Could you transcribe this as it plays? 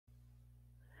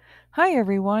Hi,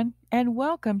 everyone, and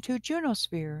welcome to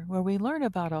Junosphere, where we learn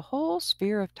about a whole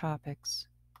sphere of topics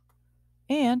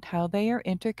and how they are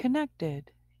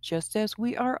interconnected, just as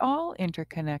we are all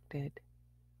interconnected.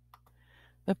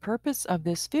 The purpose of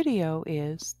this video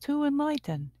is to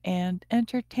enlighten and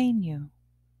entertain you.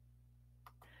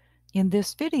 In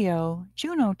this video,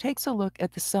 Juno takes a look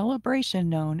at the celebration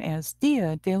known as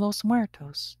Dia de los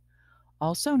Muertos,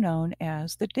 also known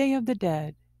as the Day of the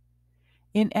Dead.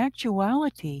 In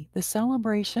actuality, the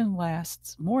celebration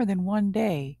lasts more than one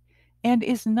day and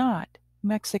is not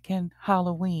Mexican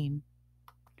Halloween.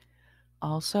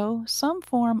 Also, some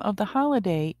form of the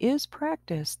holiday is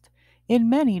practiced in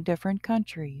many different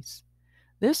countries.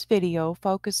 This video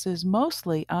focuses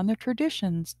mostly on the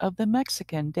traditions of the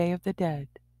Mexican Day of the Dead.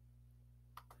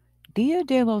 Dia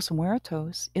de los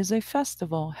Muertos is a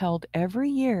festival held every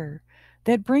year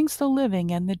that brings the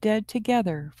living and the dead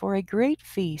together for a great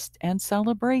feast and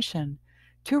celebration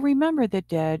to remember the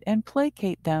dead and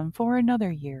placate them for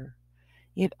another year.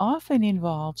 It often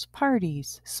involves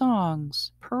parties,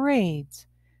 songs, parades,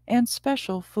 and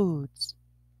special foods.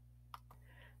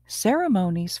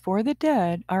 Ceremonies for the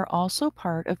dead are also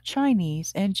part of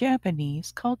Chinese and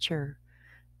Japanese culture.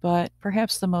 But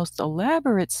perhaps the most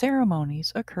elaborate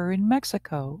ceremonies occur in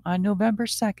Mexico on November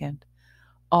 2nd,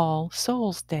 All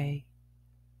Souls Day.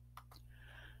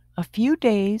 A few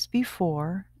days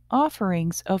before,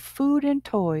 offerings of food and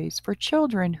toys for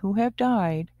children who have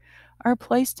died are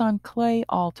placed on clay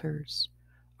altars.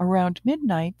 Around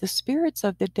midnight, the spirits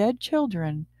of the dead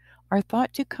children are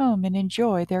thought to come and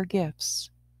enjoy their gifts.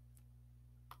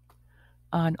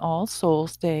 On All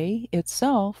Souls Day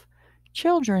itself,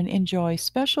 children enjoy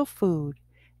special food,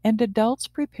 and adults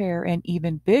prepare an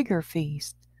even bigger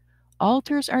feast.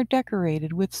 Altars are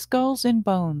decorated with skulls and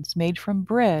bones made from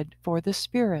bread for the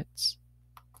spirits.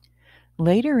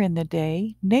 Later in the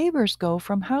day, neighbors go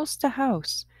from house to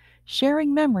house,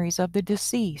 sharing memories of the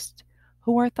deceased,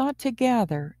 who are thought to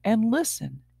gather and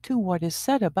listen to what is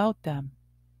said about them.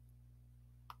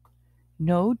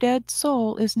 No dead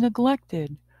soul is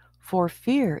neglected, for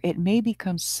fear it may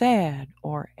become sad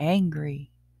or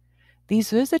angry. These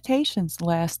visitations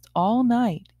last all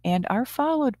night and are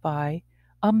followed by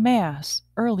a Mass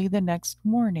early the next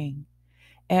morning,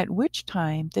 at which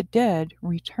time the dead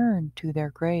return to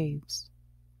their graves.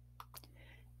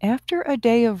 After a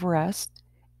day of rest,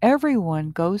 everyone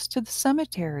goes to the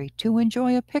cemetery to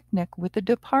enjoy a picnic with the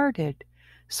departed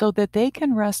so that they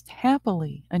can rest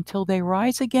happily until they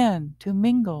rise again to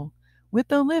mingle with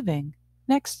the living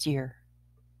next year.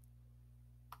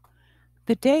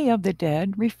 The Day of the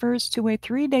Dead refers to a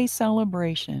 3-day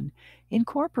celebration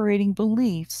incorporating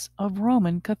beliefs of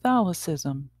Roman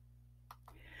Catholicism.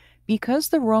 Because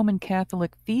the Roman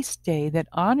Catholic feast day that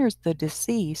honors the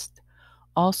deceased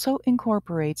also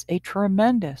incorporates a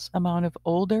tremendous amount of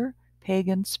older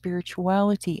pagan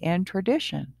spirituality and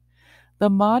tradition, the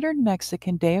modern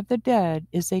Mexican Day of the Dead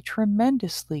is a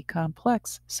tremendously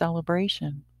complex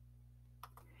celebration.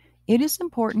 It is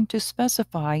important to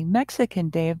specify Mexican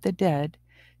Day of the Dead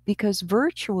because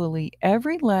virtually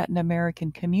every Latin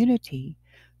American community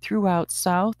throughout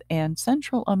South and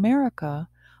Central America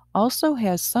also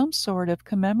has some sort of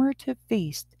commemorative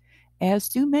feast, as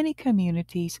do many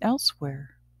communities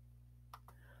elsewhere.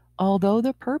 Although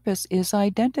the purpose is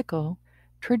identical,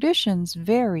 traditions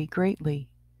vary greatly.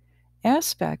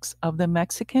 Aspects of the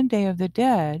Mexican Day of the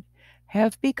Dead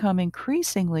have become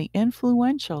increasingly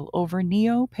influential over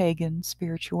neo-pagan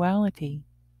spirituality.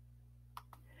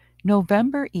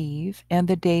 November Eve and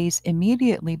the days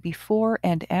immediately before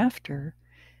and after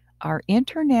are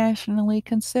internationally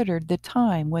considered the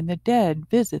time when the dead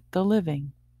visit the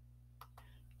living.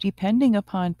 Depending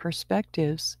upon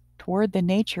perspectives toward the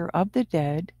nature of the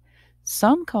dead,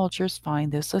 some cultures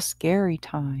find this a scary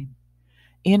time.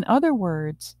 In other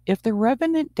words, if the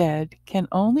revenant dead can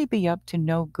only be up to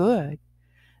no good,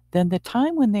 then the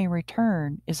time when they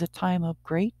return is a time of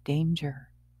great danger.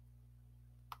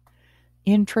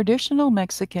 In traditional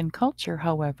Mexican culture,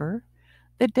 however,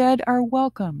 the dead are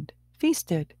welcomed,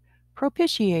 feasted,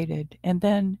 propitiated, and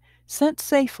then sent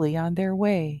safely on their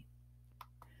way.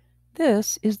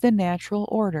 This is the natural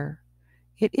order.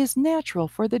 It is natural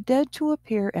for the dead to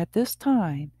appear at this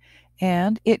time,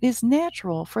 and it is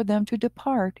natural for them to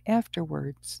depart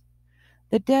afterwards.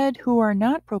 The dead who are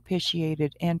not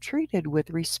propitiated and treated with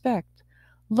respect,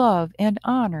 love, and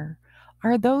honor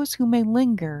are those who may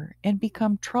linger and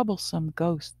become troublesome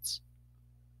ghosts.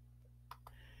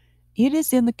 It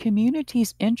is in the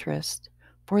community's interest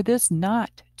for this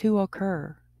not to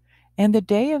occur, and the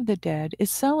Day of the Dead is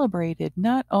celebrated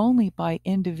not only by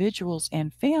individuals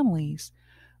and families,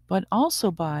 but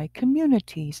also by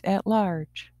communities at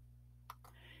large.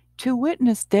 To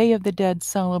witness Day of the Dead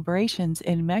celebrations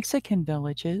in Mexican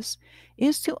villages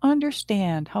is to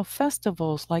understand how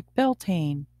festivals like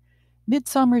Beltane,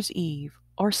 Midsummer's Eve,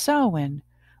 or Samhain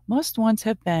must once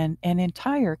have been an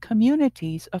entire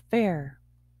community's affair.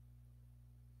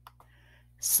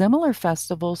 Similar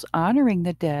festivals honoring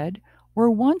the dead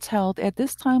were once held at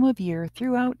this time of year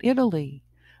throughout Italy,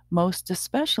 most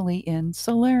especially in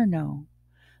Salerno.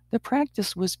 The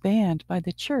practice was banned by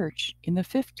the Church in the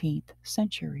 15th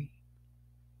century.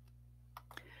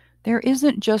 There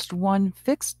isn't just one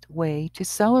fixed way to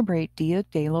celebrate Dia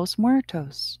de los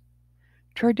Muertos.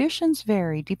 Traditions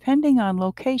vary depending on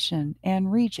location and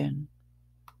region.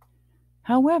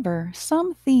 However,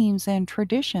 some themes and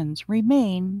traditions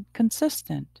remain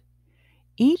consistent.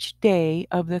 Each day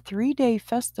of the 3-day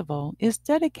festival is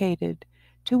dedicated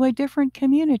to a different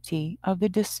community of the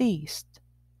deceased.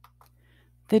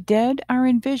 The dead are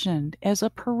envisioned as a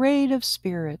parade of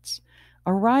spirits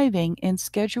arriving in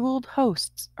scheduled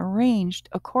hosts arranged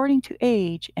according to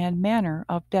age and manner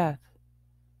of death.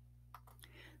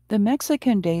 The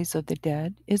Mexican Days of the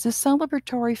Dead is a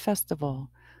celebratory festival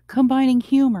combining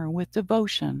humor with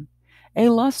devotion, a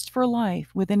lust for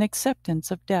life with an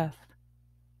acceptance of death.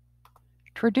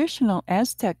 Traditional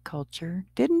Aztec culture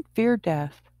didn't fear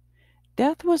death.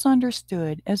 Death was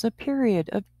understood as a period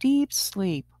of deep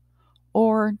sleep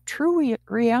or true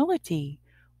reality,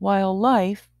 while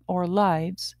life or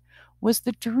lives was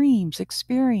the dreams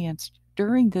experienced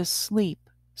during this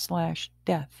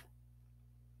sleep/death.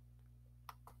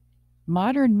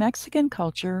 Modern Mexican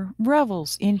culture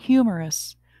revels in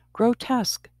humorous,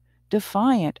 grotesque,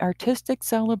 defiant artistic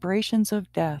celebrations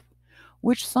of death,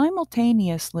 which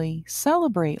simultaneously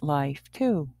celebrate life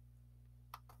too.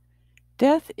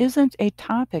 Death isn't a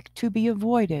topic to be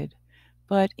avoided,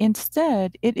 but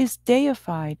instead it is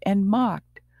deified and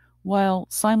mocked, while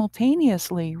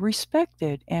simultaneously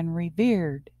respected and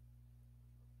revered.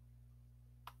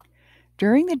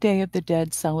 During the Day of the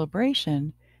Dead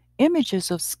celebration, images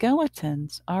of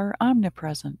skeletons are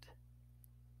omnipresent.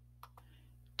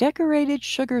 Decorated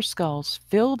sugar skulls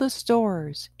fill the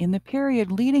stores in the period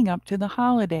leading up to the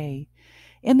holiday,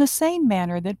 in the same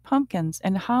manner that pumpkins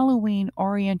and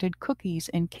Halloween-oriented cookies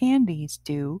and candies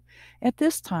do at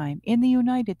this time in the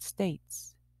United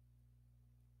States.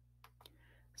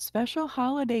 Special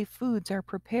holiday foods are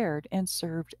prepared and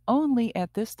served only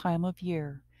at this time of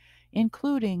year,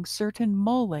 including certain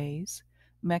moles,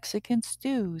 Mexican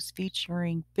stews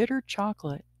featuring bitter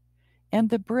chocolate,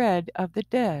 and the bread of the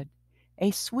dead,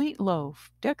 a sweet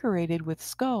loaf decorated with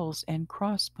skulls and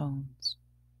crossbones.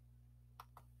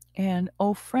 An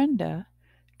ofrenda,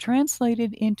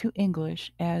 translated into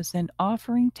English as an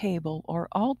offering table or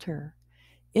altar,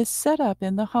 is set up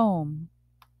in the home.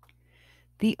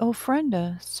 The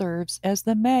ofrenda serves as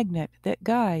the magnet that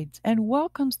guides and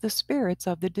welcomes the spirits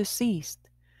of the deceased.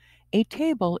 A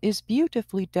table is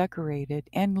beautifully decorated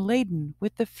and laden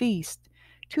with the feast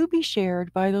to be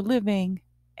shared by the living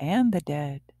and the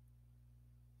dead.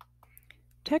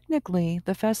 Technically,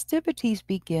 the festivities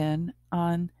begin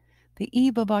on the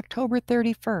eve of October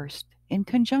 31st in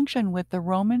conjunction with the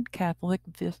Roman Catholic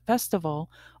festival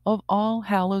of All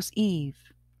Hallows Eve.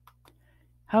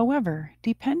 However,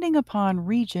 depending upon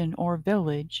region or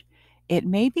village, it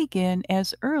may begin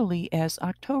as early as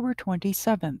October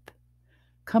 27th.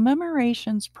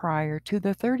 Commemorations prior to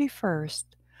the 31st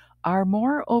are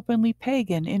more openly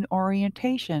pagan in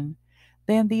orientation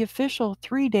than the official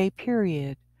 3-day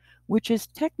period, which is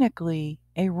technically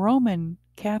a Roman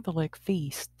Catholic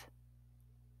feast.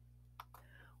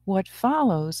 What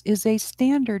follows is a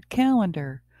standard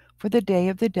calendar for the Day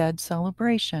of the Dead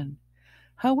celebration.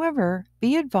 However,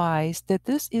 be advised that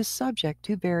this is subject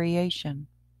to variation.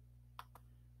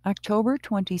 October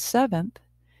 27th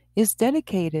is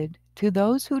dedicated to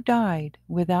those who died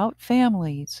without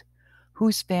families,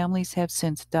 whose families have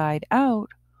since died out,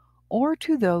 or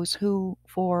to those who,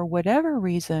 for whatever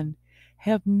reason,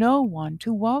 have no one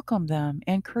to welcome them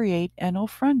and create an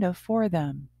ofrenda for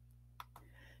them.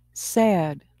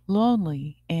 Sad,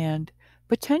 lonely, and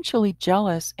potentially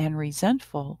jealous and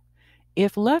resentful,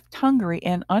 if left hungry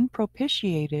and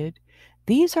unpropitiated,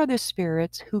 these are the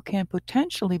spirits who can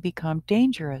potentially become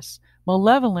dangerous,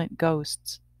 malevolent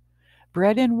ghosts.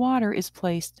 Bread and water is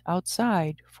placed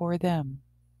outside for them.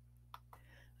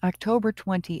 October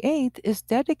 28th is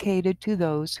dedicated to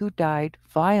those who died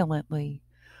violently,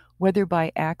 whether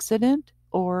by accident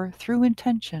or through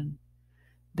intention.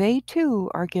 They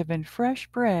too are given fresh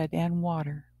bread and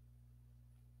water.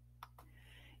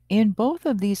 In both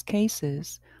of these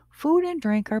cases, food and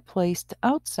drink are placed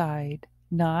outside,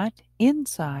 not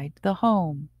inside the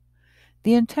home.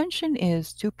 The intention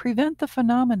is to prevent the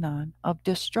phenomenon of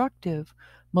destructive,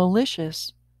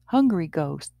 malicious, hungry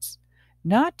ghosts,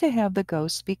 not to have the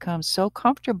ghosts become so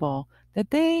comfortable that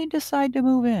they decide to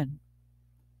move in.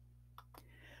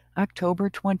 October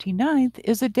 29th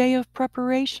is a day of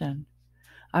preparation.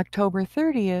 October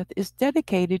 30th is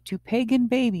dedicated to pagan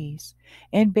babies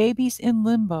and babies in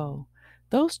limbo,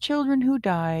 those children who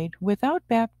died without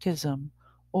baptism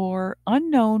or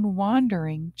unknown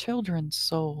wandering children's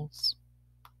souls.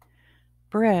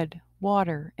 Bread,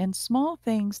 water, and small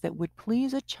things that would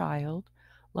please a child,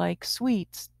 like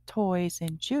sweets, toys,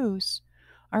 and juice,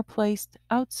 are placed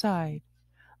outside.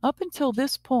 Up until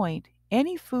this point,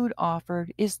 any food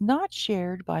offered is not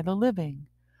shared by the living.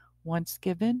 Once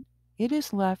given, it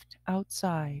is left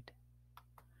outside.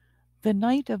 The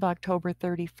night of October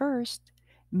 31st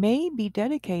may be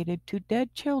dedicated to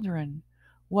dead children,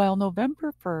 while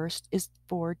November 1st is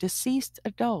for deceased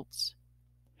adults.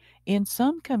 In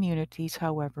some communities,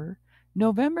 however,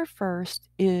 November 1st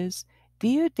is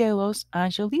Dia de los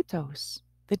Angelitos,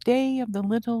 the Day of the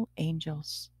Little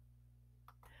Angels.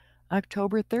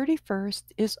 October 31st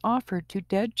is offered to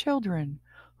dead children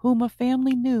whom a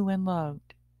family knew and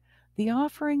loved. The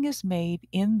offering is made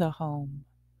in the home.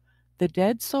 The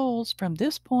dead souls from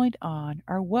this point on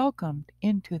are welcomed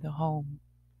into the home.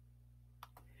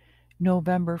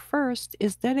 November 1st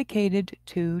is dedicated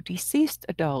to deceased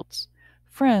adults,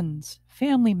 friends,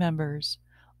 family members,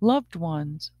 loved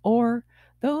ones, or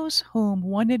those whom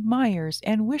one admires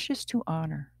and wishes to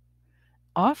honor.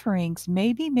 Offerings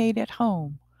may be made at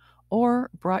home or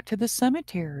brought to the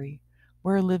cemetery,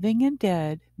 where living and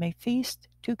dead may feast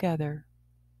together.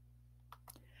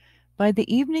 By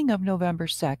the evening of November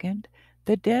 2nd,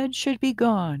 the dead should be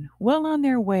gone, well on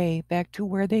their way back to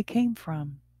where they came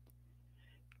from.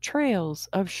 Trails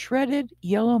of shredded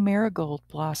yellow marigold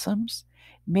blossoms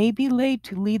may be laid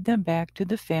to lead them back to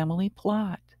the family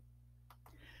plot.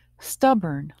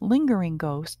 Stubborn, lingering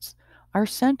ghosts are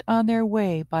sent on their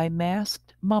way by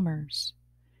masked mummers.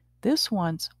 This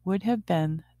once would have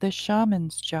been the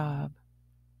shaman's job.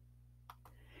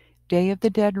 Day of the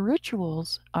Dead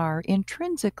rituals are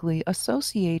intrinsically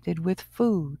associated with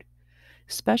food.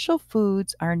 Special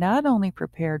foods are not only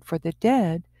prepared for the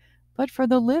dead, but for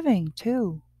the living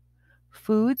too.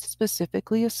 Foods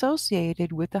specifically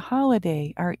associated with the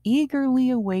holiday are eagerly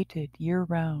awaited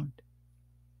year-round.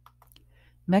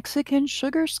 Mexican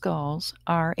sugar skulls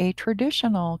are a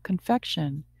traditional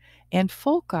confection and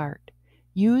folk art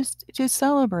used to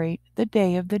celebrate the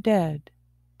Day of the Dead.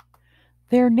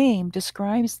 Their name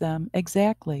describes them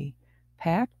exactly: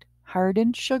 packed,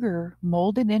 hardened sugar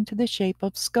molded into the shape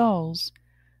of skulls,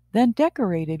 then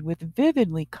decorated with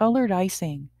vividly colored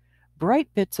icing, bright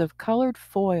bits of colored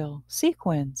foil,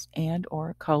 sequins,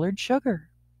 and/or colored sugar.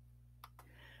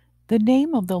 The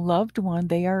name of the loved one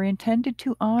they are intended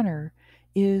to honor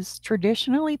is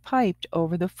traditionally piped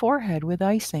over the forehead with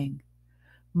icing.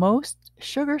 Most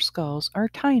sugar skulls are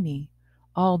tiny,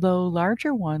 although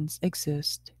larger ones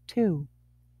exist too.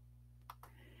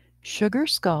 Sugar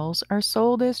skulls are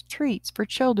sold as treats for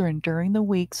children during the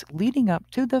weeks leading up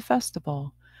to the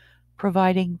festival,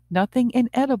 providing nothing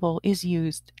inedible is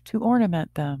used to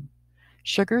ornament them.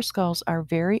 Sugar skulls are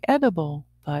very edible,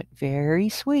 but very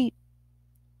sweet.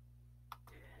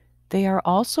 They are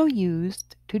also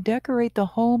used to decorate the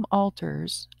home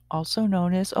altars, also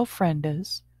known as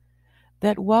ofrendas,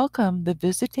 that welcome the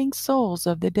visiting souls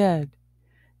of the dead.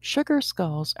 Sugar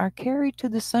skulls are carried to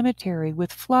the cemetery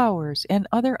with flowers and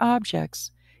other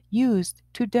objects used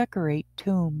to decorate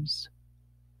tombs.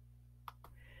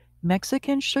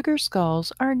 Mexican sugar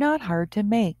skulls are not hard to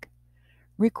make.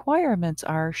 Requirements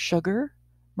are sugar,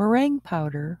 meringue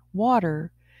powder,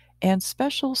 water, and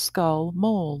special skull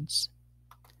molds.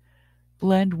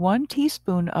 Blend 1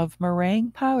 teaspoon of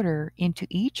meringue powder into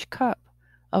each cup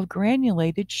of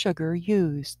granulated sugar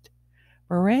used.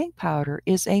 Meringue powder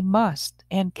is a must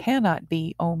and cannot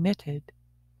be omitted.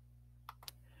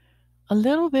 A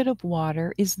little bit of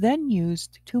water is then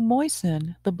used to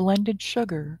moisten the blended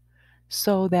sugar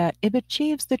so that it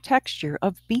achieves the texture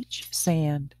of beach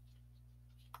sand.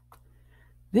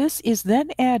 This is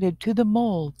then added to the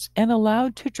molds and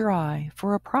allowed to dry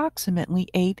for approximately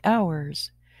 8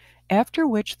 hours, after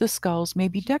which the skulls may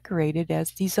be decorated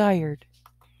as desired.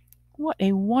 What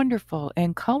a wonderful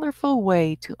and colorful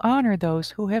way to honor those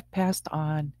who have passed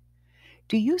on.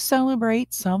 Do you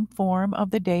celebrate some form of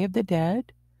the Day of the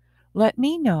Dead? Let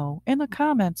me know in the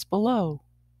comments below.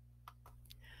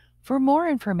 For more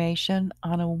information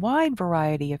on a wide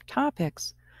variety of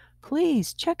topics,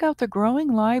 please check out the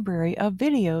growing library of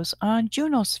videos on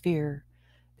Junosphere.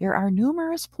 There are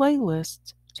numerous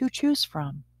playlists to choose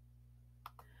from.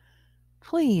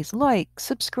 Please like,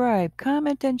 subscribe,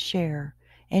 comment, and share,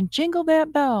 and jingle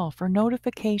that bell for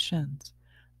notifications.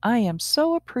 I am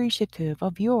so appreciative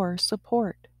of your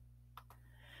support.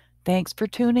 Thanks for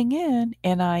tuning in,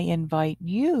 and I invite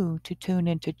you to tune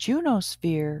into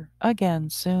Junosphere again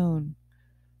soon.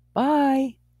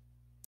 Bye.